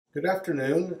Good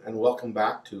afternoon and welcome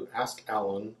back to Ask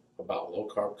Alan about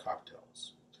low-carb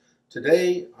cocktails.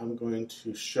 Today I'm going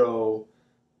to show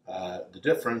the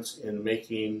difference in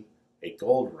making a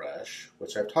Gold Rush,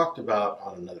 which I've talked about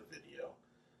on another video,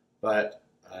 but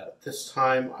this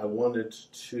time I wanted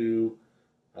to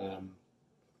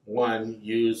one,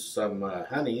 use some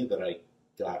honey that I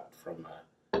got from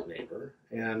a neighbor,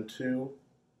 and two,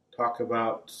 talk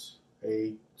about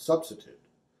a substitute.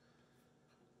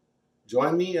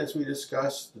 Join me as we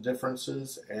discuss the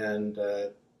differences and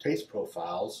taste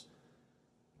profiles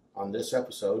on this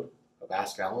episode of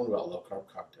Ask Alan about low-carb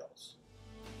cocktails.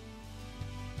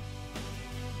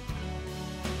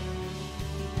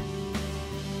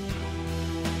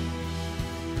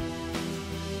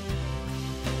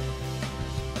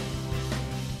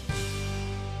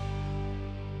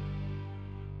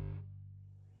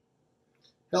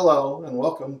 Hello and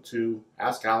welcome to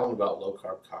Ask Alan about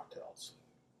low-carb cocktails.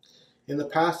 In the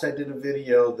past, I did a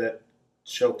video that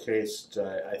showcased,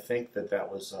 I think that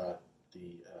was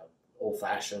the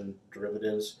old-fashioned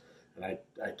derivatives, and I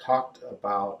talked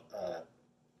about a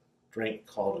drink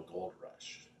called a Gold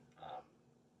Rush.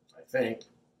 I think,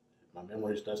 my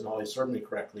memory doesn't always serve me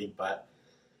correctly, but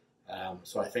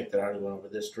so I think that I already went over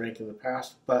this drink in the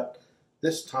past, but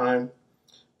this time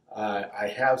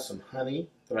I have some honey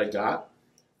that I got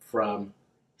from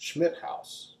Schmidt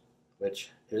House,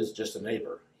 which is just a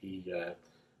neighbor. He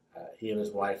and his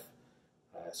wife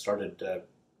started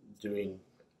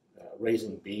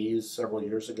raising bees several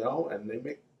years ago, and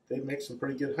they make some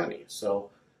pretty good honey. So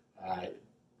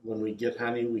when we get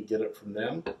honey, we get it from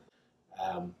them.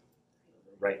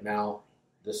 Right now,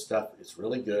 this stuff is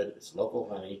really good. It's local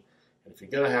honey, and if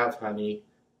you're going to have honey,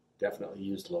 definitely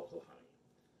use local honey.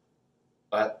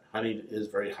 But honey is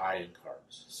very high in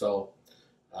carbs, so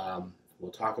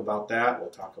we'll talk about that. We'll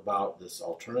talk about this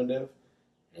alternative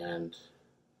and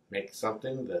make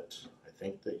something that I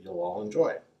think that you'll all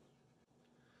enjoy.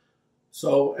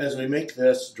 So as we make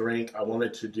this drink, I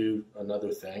wanted to do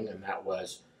another thing, and that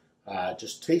was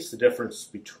just taste the difference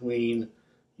between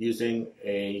using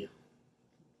a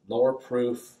lower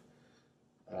proof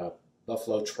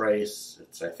Buffalo Trace.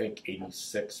 It's, I think,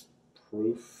 86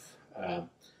 proof.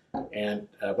 And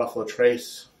Buffalo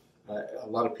Trace, a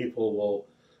lot of people will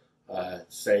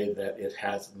say that it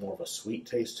has more of a sweet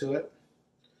taste to it.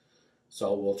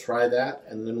 So we'll try that,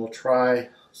 and then we'll try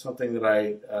something that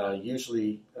I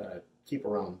usually keep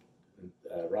around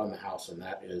the house, and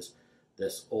that is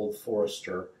this Old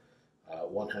Forester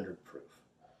 100 proof.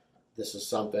 This is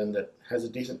something that has a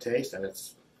decent taste, and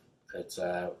it's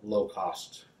a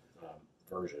low-cost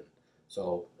version.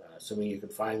 So assuming you can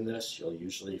find this, you'll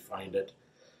usually find it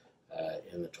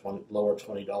in the lower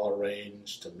 $20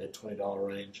 range to mid $20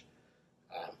 range.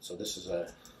 So this is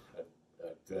a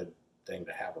good thing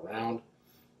to have around.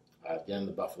 Again,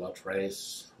 the Buffalo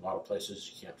Trace, a lot of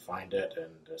places you can't find it, and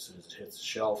as soon as it hits the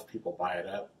shelf, people buy it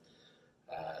up.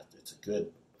 It's a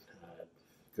good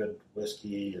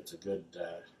whiskey. It's a good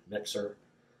mixer.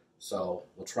 So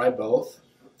we'll try both,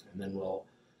 and then we'll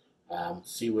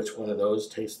see which one of those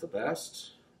tastes the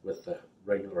best with the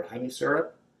regular honey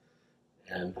syrup,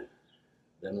 and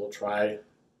then we'll try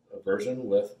a version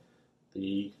with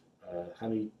the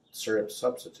honey syrup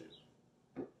substitute.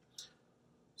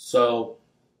 So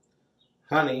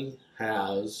honey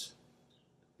has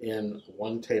in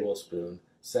 1 tablespoon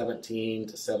 17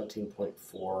 to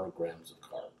 17.4 grams of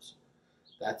carbs.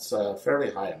 That's a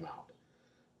fairly high amount.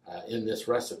 In this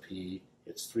recipe,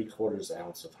 it's 3/4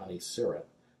 ounce of honey syrup.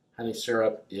 Honey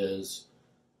syrup is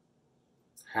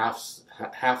half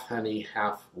honey,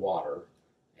 half water,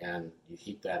 and you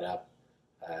heat that up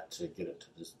to get it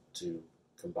to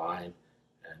combine,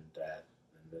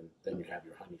 and then you have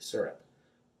your honey syrup.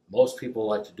 Most people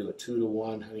like to do a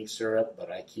 2-to-1 honey syrup, but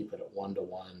I keep it at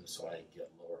 1-to-1 so I get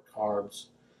lower carbs.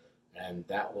 And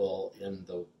that will, in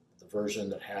the version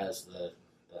that has the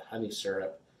honey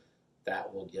syrup,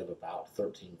 that will give about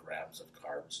 13 grams of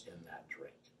carbs in that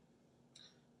drink.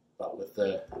 But with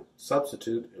the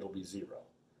substitute, it'll be 0.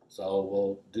 So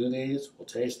we'll do these, we'll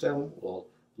taste them, we'll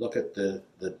look at the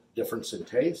difference in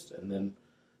taste, and then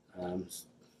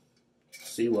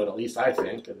see what at least I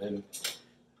think. And then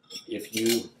if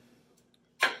you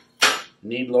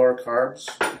need lower carbs,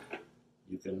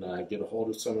 you can get a hold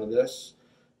of some of this.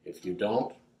 If you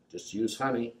don't, just use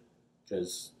honey,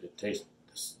 because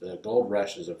the Gold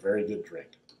Rush is a very good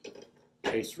drink. It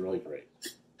tastes really great.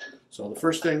 So the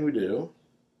first thing we do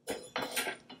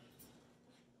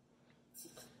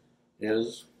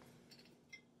is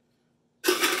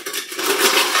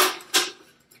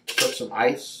put some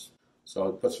ice. So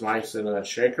I put some ice in a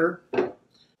shaker.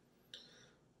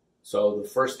 So the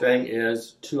first thing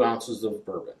is 2 ounces of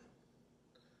bourbon.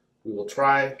 We will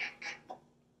try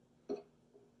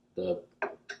the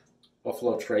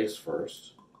Buffalo Trace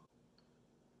first.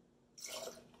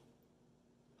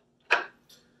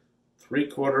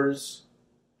 3/4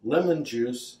 lemon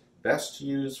juice, best to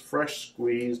use fresh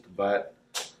squeezed, but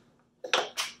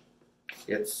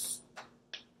it's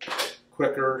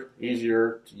quicker,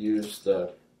 easier to use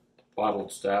the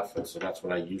bottled stuff, and so that's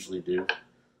what I usually do.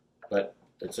 But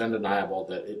it's undeniable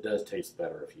that it does taste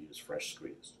better if you use fresh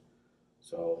squeezed.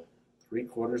 So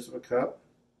 3/4 cup.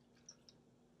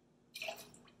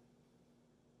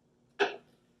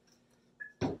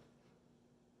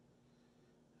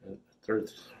 And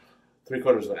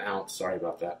 3/4 ounce, sorry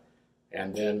about that.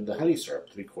 And then the honey syrup,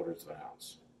 3/4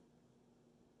 ounce.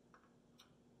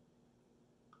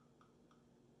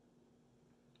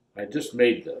 I just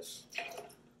made this.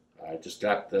 I just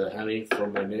got the honey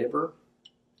from my neighbor.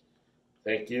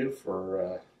 Thank you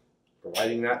for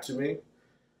providing that to me.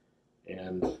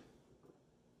 And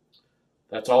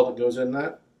that's all that goes in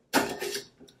that.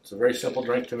 It's a very simple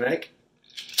drink to make.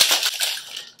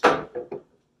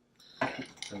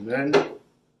 And then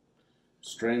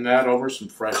strain that over some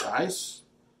fresh ice.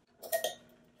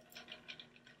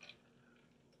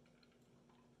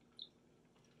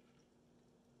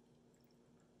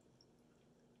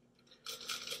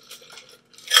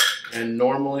 And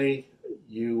normally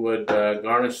you would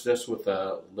garnish this with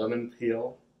a lemon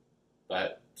peel,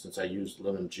 but since I used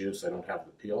lemon juice, I don't have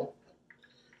the peel.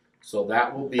 So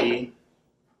that will be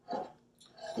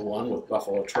the one with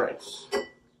Buffalo Trace.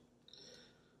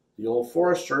 The Old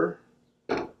Forester,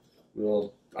 I'm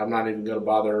not even going to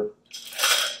bother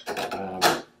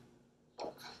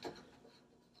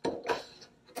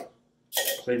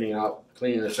cleaning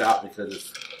this out because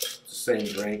it's the same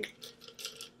drink.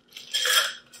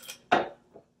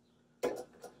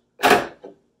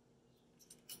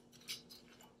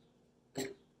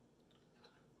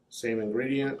 Same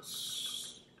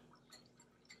ingredients,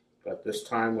 but this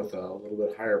time with a little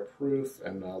bit higher proof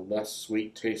and a less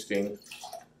sweet tasting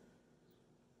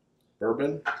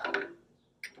bourbon.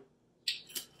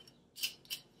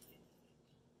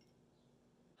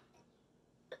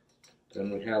 Then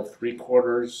we have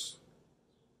 3/4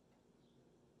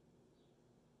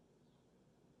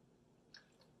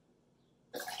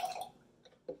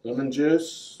 lemon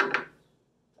juice,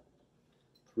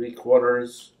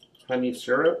 3/4 honey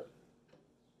syrup,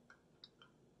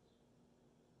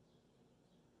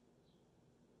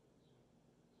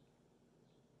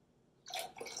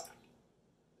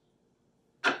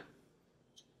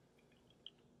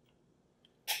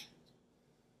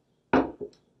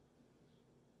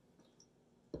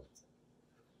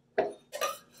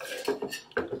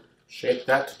 shake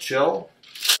that to chill.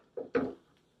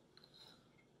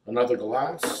 Another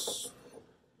glass.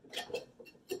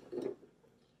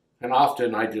 And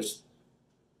often I just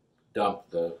dump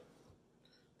the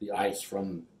ice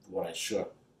from what I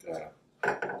shook.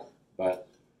 But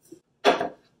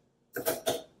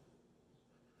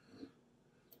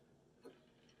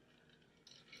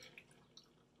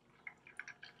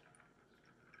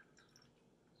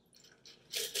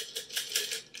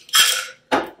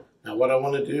now what I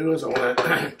want to do is I want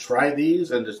to try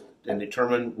these and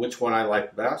determine which one I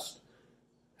like best,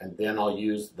 and then I'll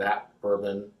use that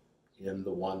bourbon in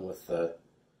the one with the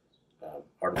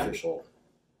artificial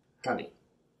honey.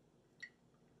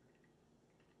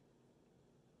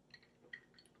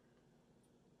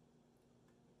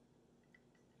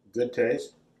 Good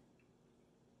taste.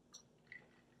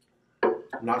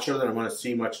 I'm not sure that I'm going to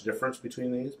see much difference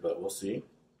between these, but we'll see.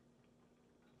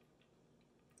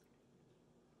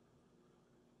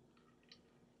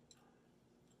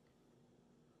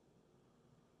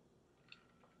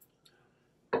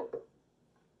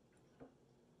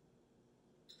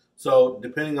 So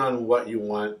depending on what you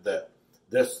want,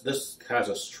 this has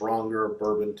a stronger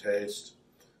bourbon taste.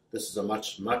 This is a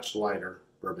much lighter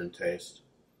bourbon taste.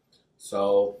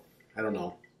 So I don't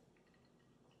know.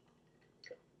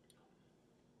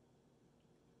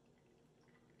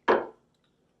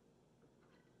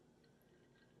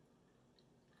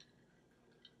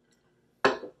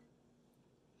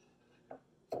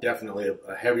 Definitely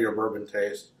a heavier bourbon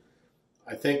taste.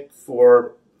 I think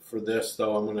for this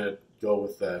though, I'm going to go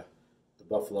with the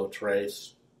Buffalo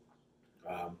Trace,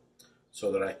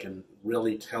 so that I can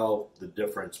really tell the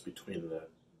difference between the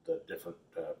different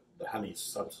the honey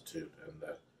substitute and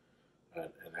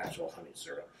an actual honey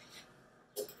syrup.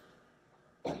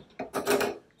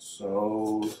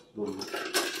 So a little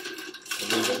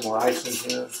bit more ice in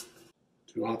here.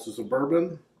 2 ounces of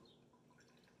bourbon.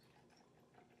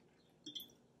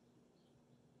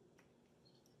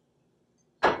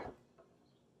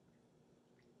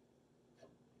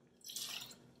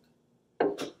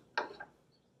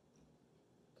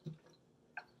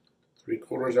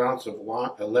 3/4 ounce of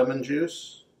lemon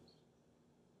juice,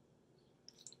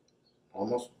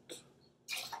 almost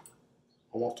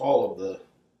all of the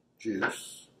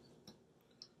juice.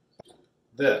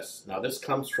 Now this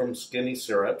comes from Skinny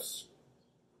Syrups.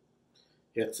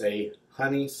 It's a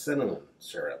honey cinnamon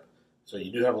syrup, so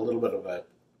you do have a little bit of a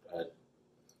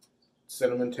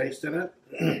cinnamon taste in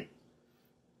it.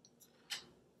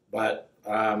 But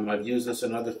I've used this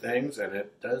in other things, and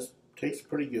it does taste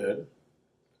pretty good.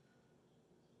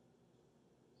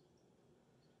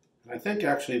 I think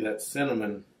actually that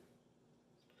cinnamon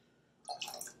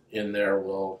in there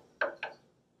will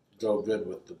go good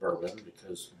with the bourbon,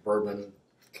 because bourbon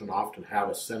can often have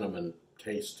a cinnamon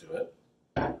taste to it.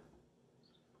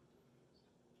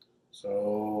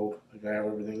 So I have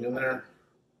everything in there.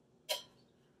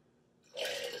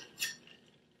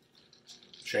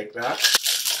 Shake that.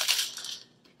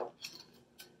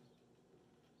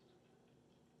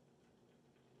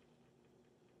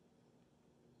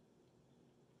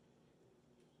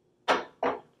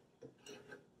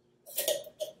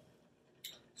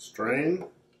 Strain.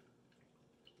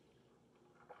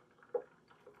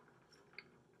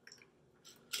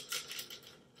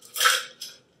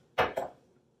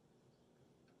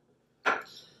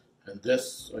 And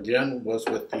this, again, was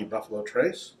with the Buffalo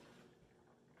Trace.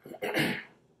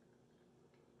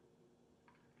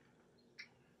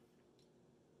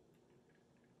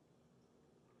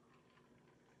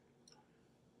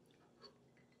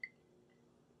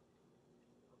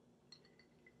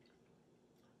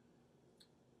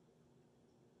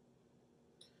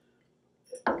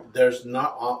 There's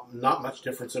not much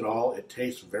difference at all. It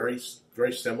tastes very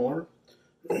similar.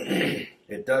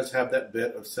 It does have that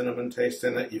bit of cinnamon taste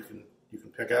in it. You can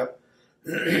pick up,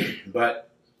 but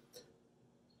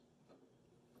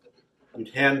you'd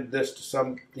hand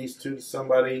these two to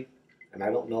somebody, and I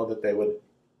don't know that they would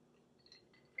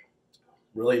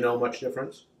really know much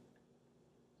difference.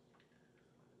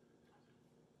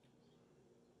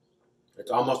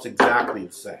 It's almost exactly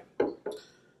the same.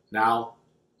 Now,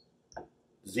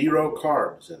 0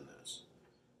 carbs in this.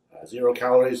 0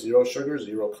 calories, 0 sugar,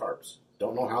 0 carbs.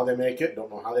 Don't know how they make it.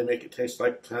 Don't know how they make it taste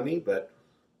like honey, but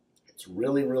it's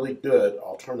really, really good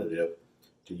alternative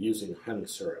to using honey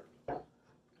syrup.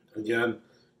 Again,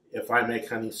 if I make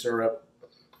honey syrup,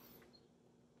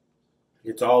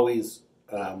 it's always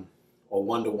a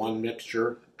 1-to-1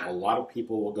 mixture. A lot of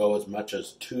people will go as much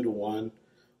as 2-to-1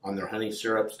 on their honey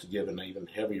syrups to give an even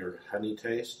heavier honey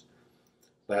taste.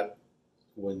 But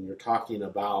when you're talking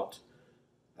about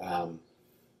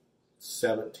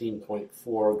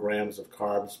 17.4 grams of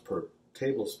carbs per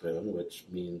tablespoon, which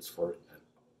means for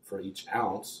each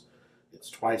ounce, it's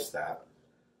twice that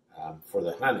for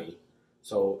the honey.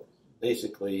 So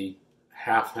basically,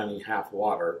 half honey, half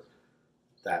water,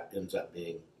 that ends up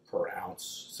being per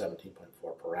ounce,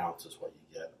 17.4 per ounce is what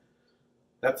you get.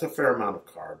 That's a fair amount of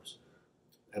carbs.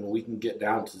 And we can get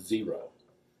down to 0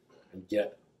 and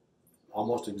get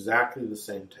almost exactly the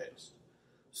same taste.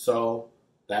 So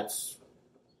that's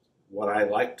what I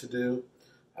like to do.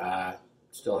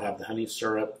 Still have the honey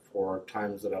syrup for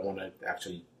times that I want to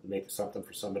actually make something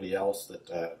for somebody else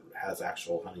that has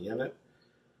actual honey in it.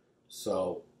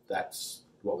 So that's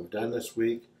what we've done this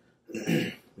week.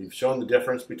 We've shown the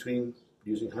difference between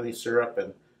using honey syrup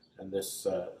and this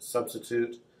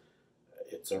substitute.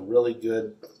 It's a really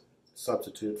good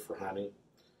substitute for honey,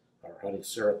 or honey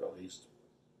syrup at least.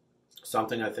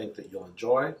 Something I think that you'll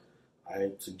enjoy.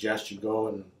 I suggest you go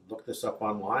and look this up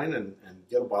online and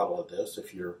get a bottle of this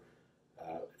if you're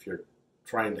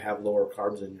trying to have lower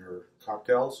carbs in your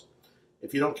cocktails.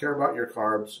 If you don't care about your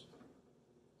carbs,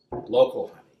 local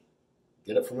honey.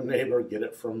 Get it from a neighbor, get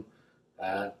it from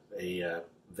a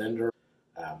vendor.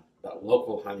 But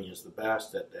local honey is the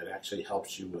best. It actually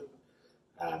helps you with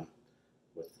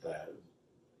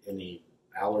any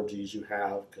allergies you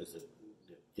have, because it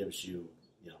gives you,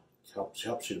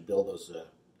 helps you to build those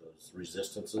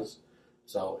resistances.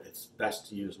 So it's best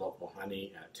to use local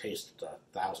honey, and it tastes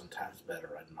 1,000 times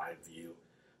better, in my view,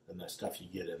 than the stuff you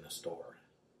get in the store,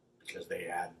 because they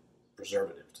add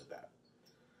preservative to that.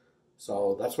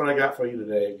 So that's what I got for you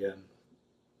today. Again,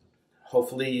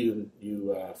 hopefully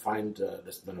you find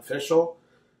this beneficial.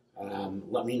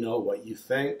 Let me know what you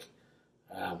think.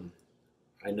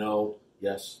 I know,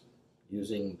 yes,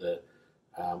 using the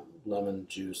lemon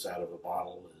juice out of a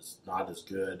bottle is not as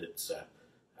good. It's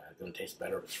going to taste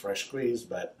better if it's fresh squeezed,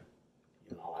 but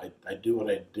I do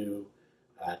what I do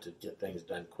to get things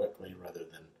done quickly, rather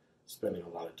than spending a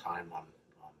lot of time on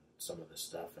some of this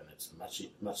stuff, and it's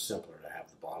much simpler to have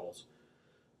the bottles.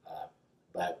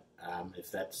 But if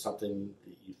that's something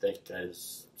that you think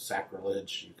is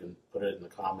sacrilege, you can put it in the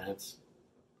comments.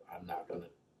 I'm not going to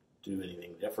do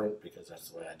anything different because that's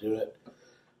the way I do it.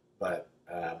 But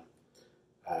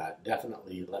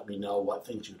definitely let me know what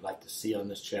things you'd like to see on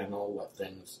this channel, what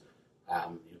things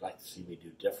you'd like to see me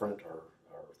do different, or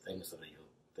things that you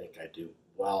think I do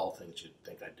well, things you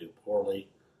think I do poorly,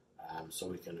 so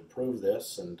we can improve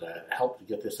this and help to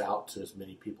get this out to as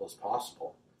many people as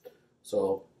possible.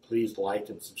 So please like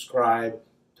and subscribe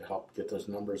to help get those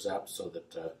numbers up so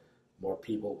that more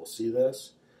people will see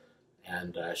this,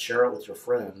 and share it with your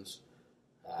friends.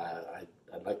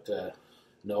 I'd like to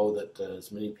know that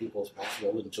as many people as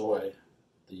possible enjoy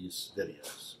these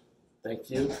videos. Thank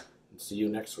you, and see you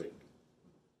next week.